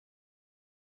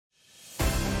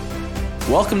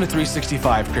Welcome to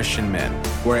 365 Christian Men,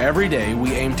 where every day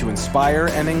we aim to inspire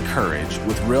and encourage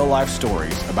with real-life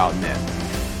stories about men.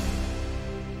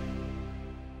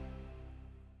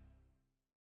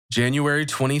 January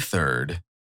 23rd,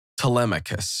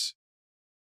 Telemachus.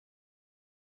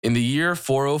 In the year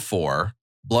 404,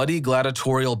 bloody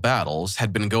gladiatorial battles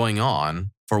had been going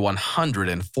on for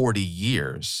 140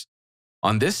 years.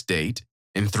 On this date,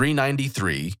 in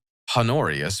 393,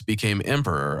 Honorius became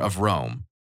emperor of Rome.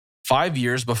 5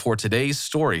 years before today's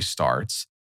story starts,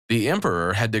 the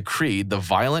emperor had decreed the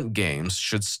violent games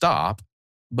should stop,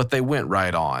 but they went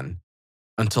right on,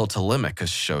 until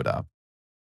Telemachus showed up.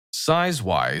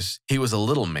 Size-wise, he was a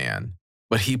little man,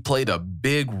 but he played a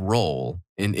big role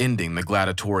in ending the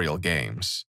gladiatorial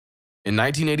games. In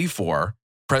 1984,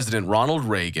 President Ronald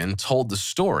Reagan told the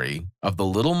story of the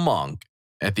little monk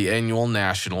at the annual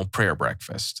National Prayer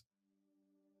Breakfast.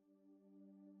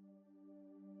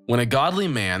 When a godly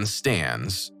man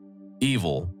stands,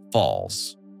 evil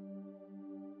falls.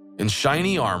 In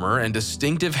shiny armor and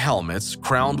distinctive helmets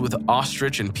crowned with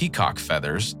ostrich and peacock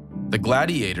feathers, the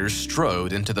gladiators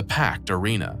strode into the packed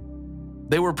arena.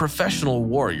 They were professional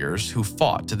warriors who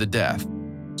fought to the death,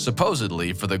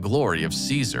 supposedly for the glory of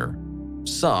Caesar,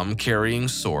 some carrying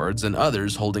swords and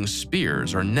others holding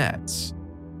spears or nets.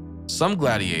 Some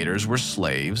gladiators were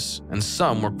slaves, and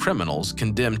some were criminals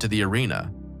condemned to the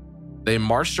arena. They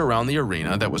marched around the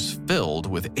arena that was filled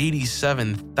with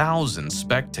 87,000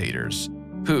 spectators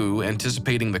who,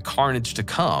 anticipating the carnage to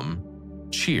come,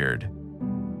 cheered.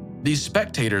 These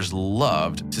spectators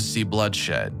loved to see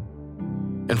bloodshed.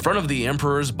 In front of the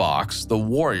emperor's box, the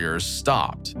warriors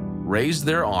stopped, raised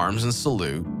their arms in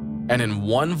salute, and in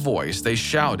one voice they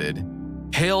shouted,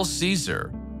 "Hail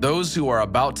Caesar! Those who are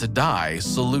about to die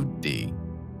salute thee."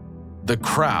 The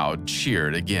crowd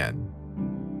cheered again.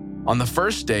 On the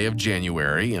first day of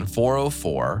January in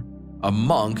 404, a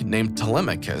monk named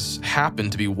Telemachus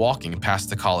happened to be walking past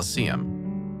the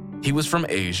coliseum. He was from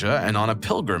Asia and on a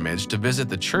pilgrimage to visit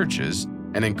the churches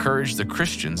and encourage the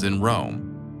Christians in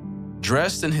Rome.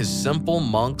 Dressed in his simple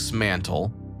monk's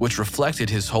mantle, which reflected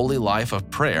his holy life of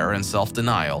prayer and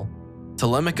self-denial,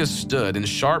 Telemachus stood in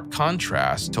sharp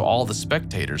contrast to all the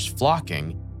spectators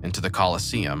flocking into the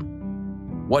coliseum.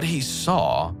 What he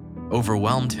saw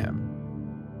overwhelmed him.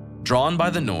 Drawn by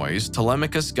the noise,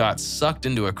 Telemachus got sucked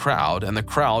into a crowd, and the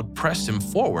crowd pressed him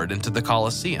forward into the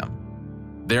Colosseum.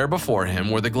 There before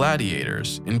him were the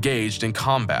gladiators, engaged in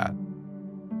combat.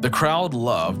 The crowd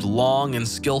loved long and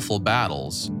skillful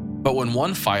battles, but when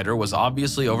one fighter was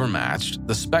obviously overmatched,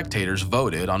 the spectators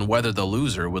voted on whether the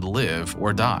loser would live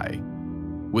or die.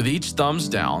 With each thumbs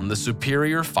down, the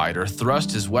superior fighter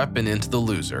thrust his weapon into the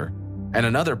loser, and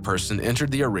another person entered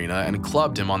the arena and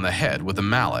clubbed him on the head with a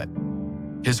mallet.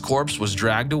 His corpse was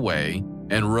dragged away,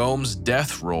 and Rome's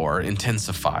death roar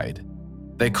intensified.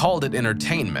 They called it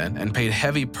entertainment and paid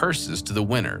heavy purses to the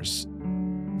winners.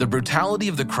 The brutality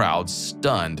of the crowd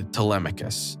stunned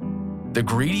Telemachus. The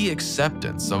greedy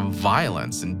acceptance of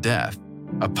violence and death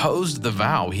opposed the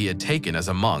vow he had taken as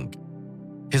a monk.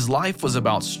 His life was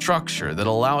about structure that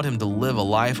allowed him to live a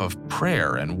life of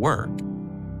prayer and work.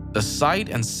 The sight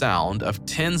and sound of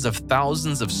tens of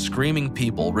thousands of screaming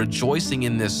people rejoicing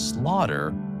in this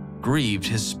slaughter grieved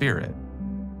his spirit.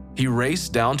 He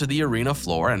raced down to the arena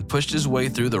floor and pushed his way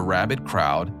through the rabid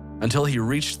crowd until he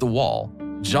reached the wall,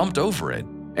 jumped over it,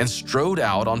 and strode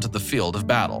out onto the field of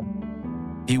battle.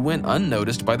 He went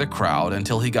unnoticed by the crowd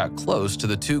until he got close to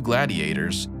the two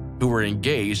gladiators who were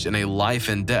engaged in a life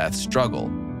and death struggle.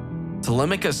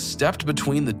 Telemachus stepped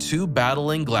between the two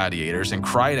battling gladiators and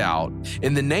cried out,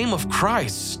 "In the name of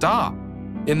Christ, stop!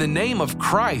 In the name of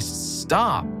Christ,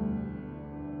 stop!"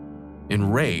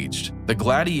 Enraged, the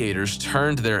gladiators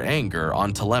turned their anger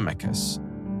on Telemachus.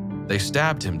 They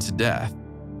stabbed him to death.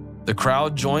 The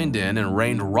crowd joined in and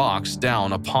rained rocks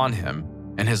down upon him,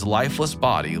 and his lifeless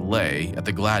body lay at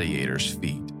the gladiators'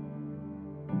 feet.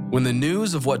 When the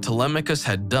news of what Telemachus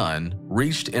had done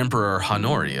reached Emperor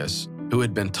Honorius, who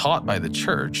had been taught by the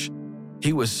church,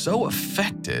 he was so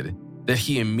affected that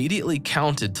he immediately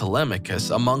counted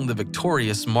Telemachus among the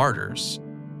victorious martyrs.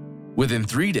 Within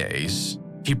 3 days,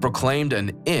 he proclaimed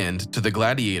an end to the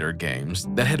gladiator games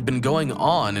that had been going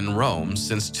on in Rome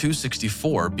since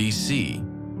 264 BC.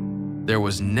 There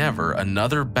was never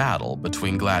another battle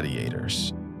between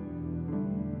gladiators.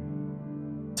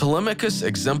 Telemachus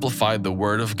exemplified the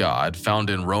word of God found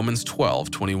in Romans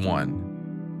 12:21.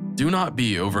 Do not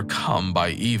be overcome by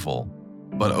evil,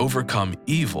 but overcome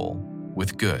evil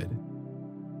with good.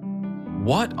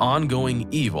 What ongoing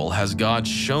evil has God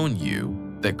shown you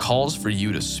that calls for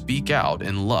you to speak out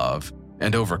in love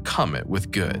and overcome it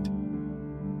with good?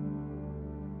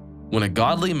 When a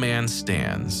godly man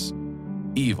stands,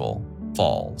 evil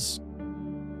falls.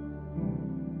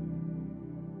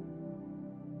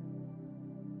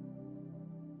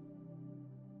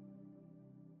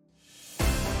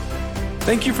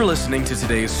 Thank you for listening to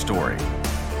today's story.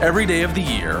 Every day of the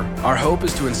year, our hope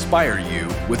is to inspire you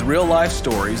with real-life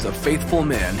stories of faithful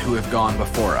men who have gone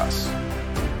before us.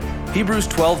 Hebrews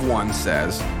 12:1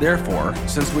 says, "Therefore,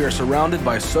 since we are surrounded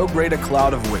by so great a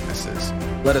cloud of witnesses,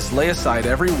 let us lay aside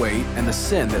every weight and the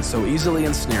sin that so easily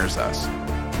ensnares us.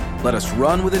 Let us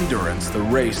run with endurance the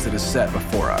race that is set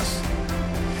before us."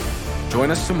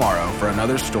 Join us tomorrow for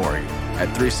another story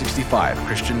at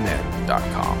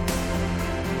 365christianmen.com.